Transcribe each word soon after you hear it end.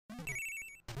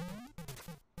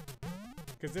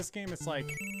Because this game, it's like,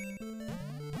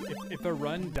 if a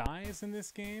run dies in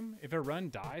this game,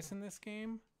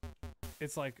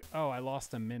 it's like, oh, I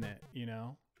lost a minute, you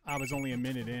know? I was only a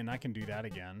minute in, I can do that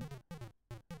again.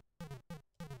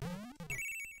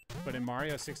 But in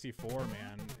Mario 64,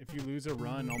 man, if you lose a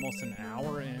run almost an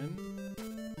hour in,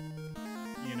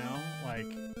 you know, like,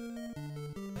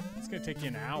 it's gonna take you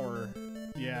an hour,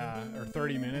 yeah, or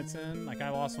 30 minutes in. Like, I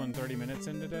lost one 30 minutes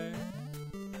in today.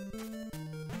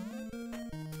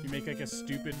 You make like a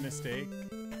stupid mistake.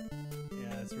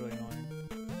 Yeah, it's really annoying.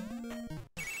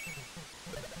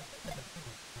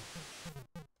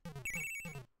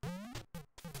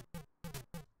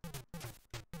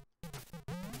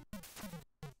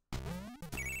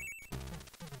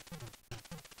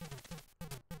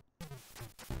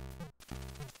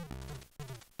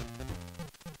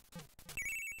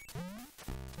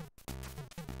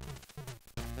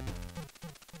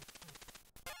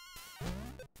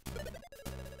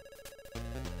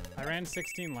 I ran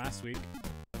 16 last week.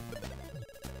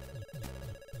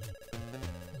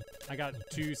 I got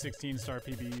 2 16-star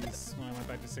PBs when I went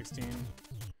back to 16.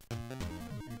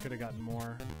 And could have gotten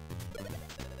more.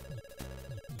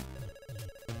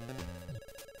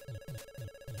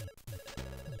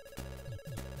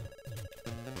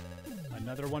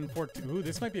 Another 114. Ooh,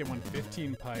 this might be a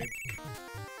 115 pipe.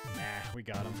 Nah, we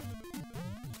got him.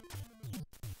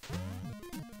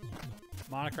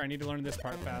 Moniker, I need to learn this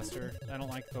part faster. I don't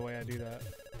like the way I do that.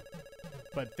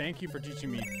 But thank you for teaching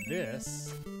me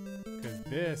this, because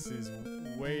this is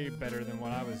way better than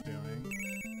what I was doing.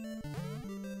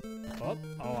 Oh,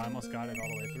 I almost got it all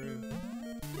the way through.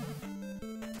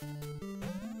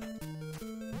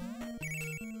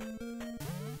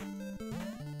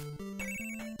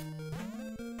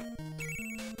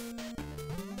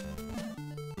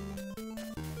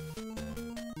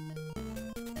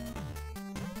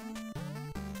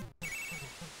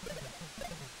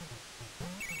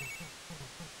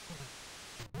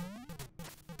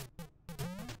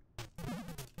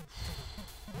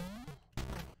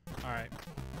 Alright.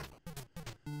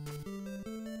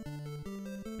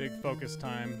 Big focus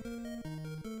time.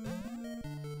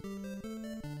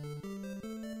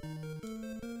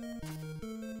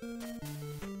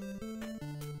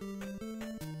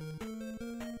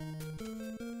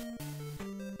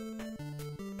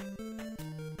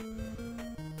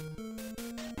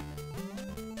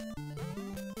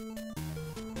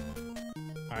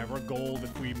 Alright, we're gold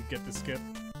if we get the skip.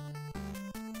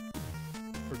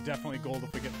 We're definitely gold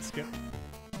if we get the skip.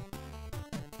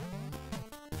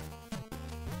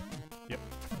 Yep.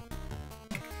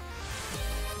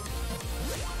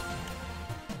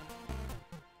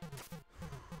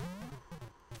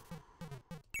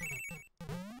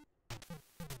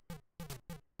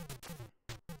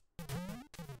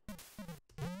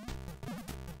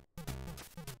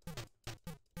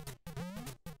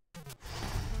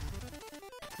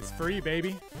 It's free,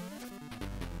 baby.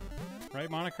 Right,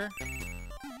 Moniker?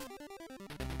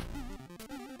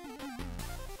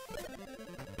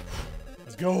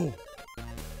 Let's go!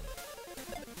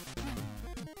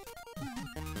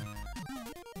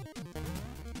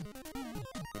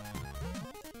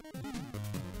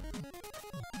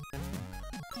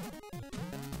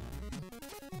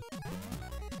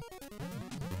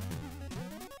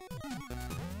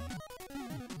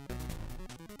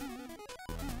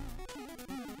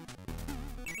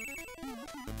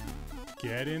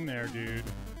 Get in there, dude.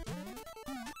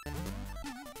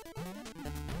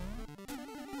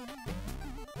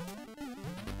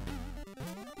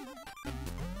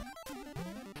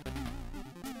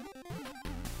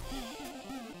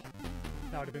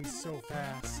 That would have been so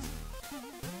fast.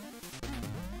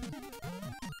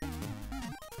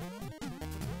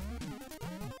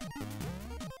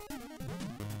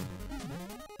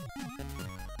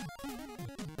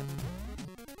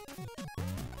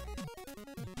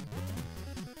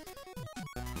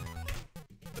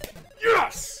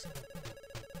 Yes!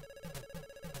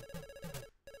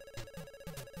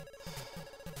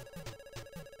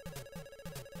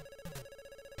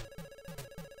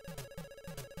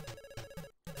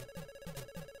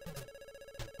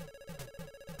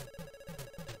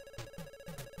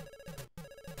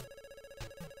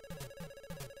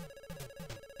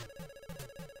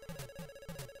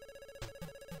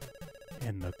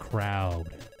 And the crowd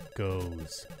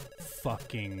goes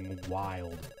fucking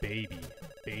wild, baby,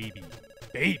 baby,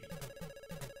 baby.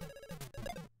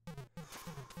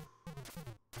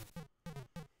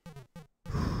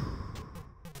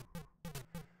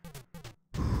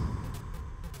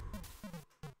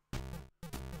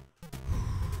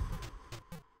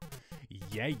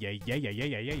 Yeah, yeah, yeah, yeah, yeah,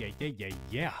 yeah, yeah, yeah, yeah,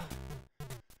 yeah.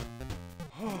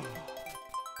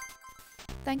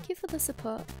 Thank you for the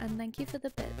support and thank you for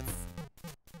the bits.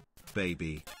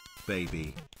 Baby,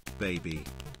 baby, baby.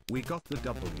 We got the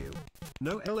W.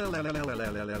 No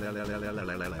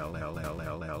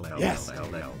Yes.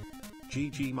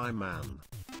 GG my man.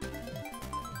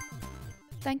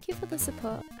 Thank you for the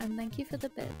support and thank you for the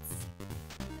bits.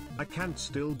 I can't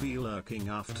still be lurking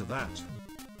after that.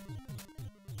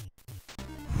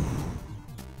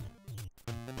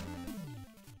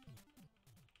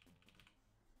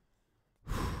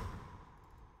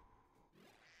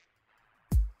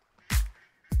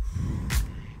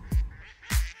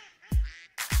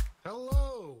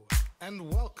 Hello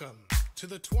and welcome to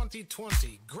the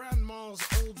 2020 Grandma's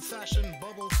Old-Fashioned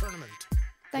Bubble Tournament.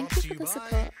 Thank you for the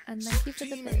support and thank you for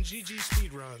the Team bits. GG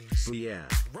Speedruns. Yeah.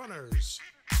 Runners,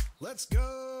 let's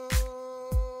go!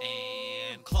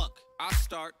 And clunk. I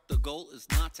start. The goal is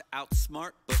not to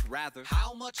outsmart, but rather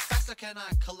how much faster can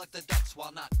I collect the ducks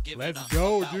while not giving Let's up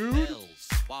go, about dude. bills?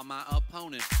 While my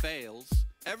opponent fails,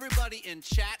 everybody in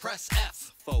chat press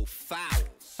F for fouls.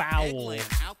 Foul.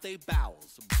 Eggland out they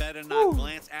bowels. Better not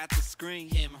glance at the screen,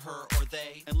 him, her, or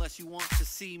they, unless you want to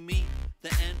see me, the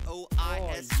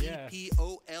Noisepolice.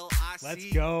 Let's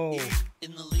go.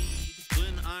 In the lead.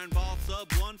 Twin iron ball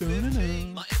sub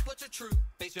 115. My inputs are true.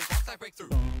 Basement box I break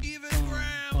through. Even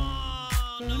grandma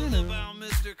knows about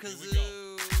Mr.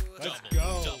 Kazoo. Let's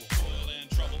go. Double boil and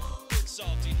trouble. It's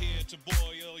salty here to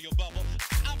boil your bubble.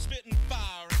 I'm spitting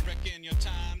fire and wrecking your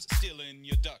times, stealing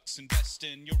your ducks,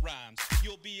 investing your rhymes.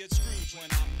 You'll be at Scrooge when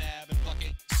I'm nabbing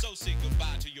plucking. So say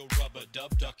goodbye to your rubber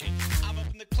dub ducking. I'm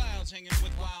up in the clouds hanging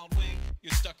with Wild Wing.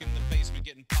 You're stuck in the basement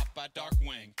getting popped by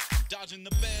Darkwing. Dodging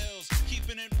the bells,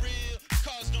 keeping it real.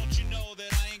 Cause don't you know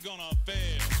that I ain't gonna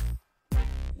fail?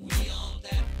 We on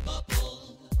that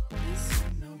bubble.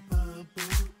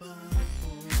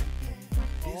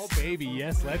 Oh baby,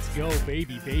 yes, let's go,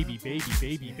 baby, baby, baby,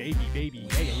 baby, baby, baby.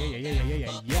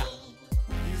 Yeah.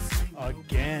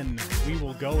 Again, we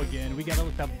will go again. We gotta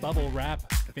let the bubble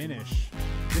rap finish.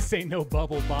 This ain't no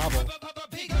bubble bobble.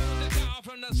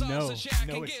 No, it's not.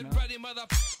 Ready,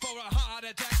 for a heart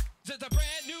attack. Since a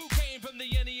brand new came from the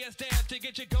NES dance to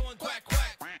get you going quack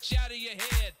quack. Shout in your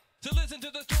head. To listen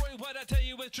to the story, what I tell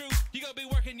you is true. You gonna be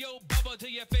working your bubble till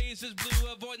your face is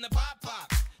blue, avoiding the pop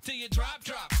pop till you drop.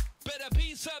 Better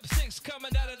be sub 6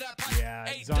 coming out of that pipe.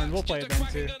 Yeah, Zon, we'll play it then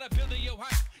too.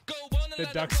 The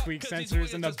duck squeak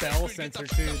sensors and the bell sensor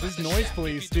too. This is Noise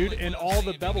Police, dude, and all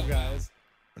the bevel guys.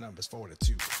 Number's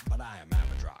 42, but I am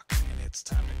Amadrock, and it's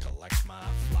time to collect my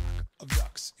flock of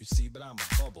ducks. You see, but I'm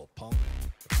a bubble pump.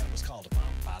 I was called upon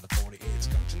by the 48s,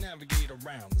 come to navigate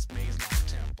around this maze-like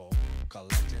tempo,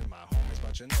 collecting my homies,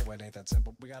 but you know it ain't that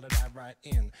simple. We gotta dive right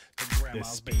in to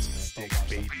grandma's basement.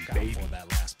 Baby. For that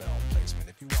last bell placement.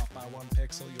 If you walk by 1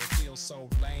 pixel, you'll feel so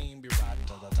lame. Be riding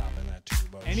to the top in that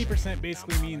turbo. Any percent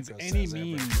basically means any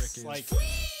means, like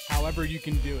however you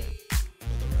can do it.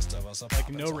 The rest of us Like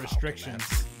no restrictions.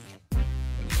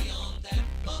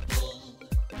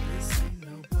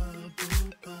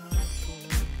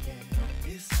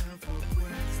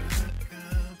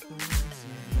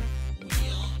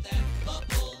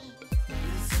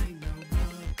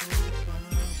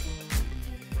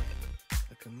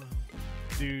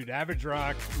 Dude, Average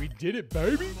Rock, we did it,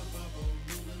 baby.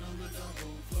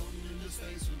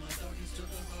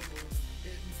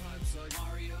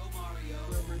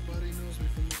 Everybody knows me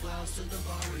from the clouds to the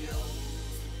barrio.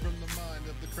 From the mind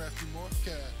of the crafty morph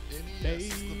cat. NES is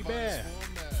the Baby. finest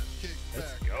format. Kick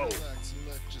Let's back, go. relax, and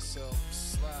let yourself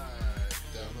slide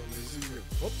down the lazy river.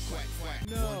 Whoops. Quack, quack.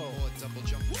 No. One more double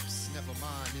jump. Whoops. Never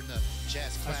mind. In the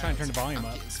jazz I was trying to turn the clouds, volume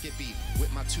I'm up. getting skippy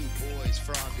with my 2 boys,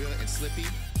 Frogger and Slippy.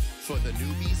 For the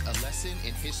newbies, a lesson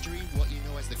in history. What you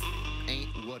know as the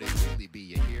ain't what it really be.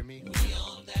 You hear me?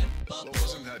 Well,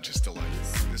 wasn't that just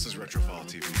delightful? This is Retrofile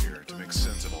TV here to make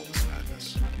sense of all this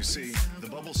madness. You see, the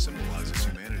bubble symbolizes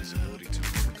humanity's ability to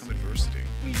overcome adversity,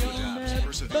 to adapt,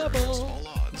 persevere against all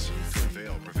odds, to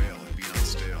prevail, and be not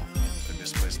stale. The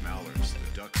misplaced mallards,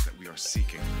 the ducks that we are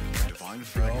seeking, the divine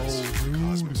fragrance, the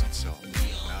cosmos itself.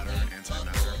 Matter,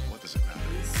 antimatter, what does it matter?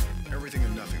 Everything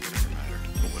and nothing that ever mattered.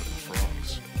 But what of the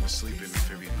frogs, the sleeping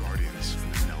amphibian guardians,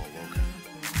 now awoken?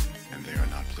 And they are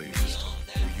not pleased.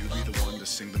 Will you be the one to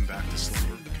sing them back to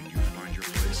slumber? Can you find your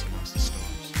place amongst the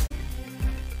stars?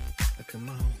 Come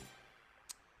on.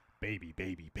 Baby,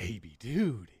 baby, baby,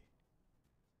 dude.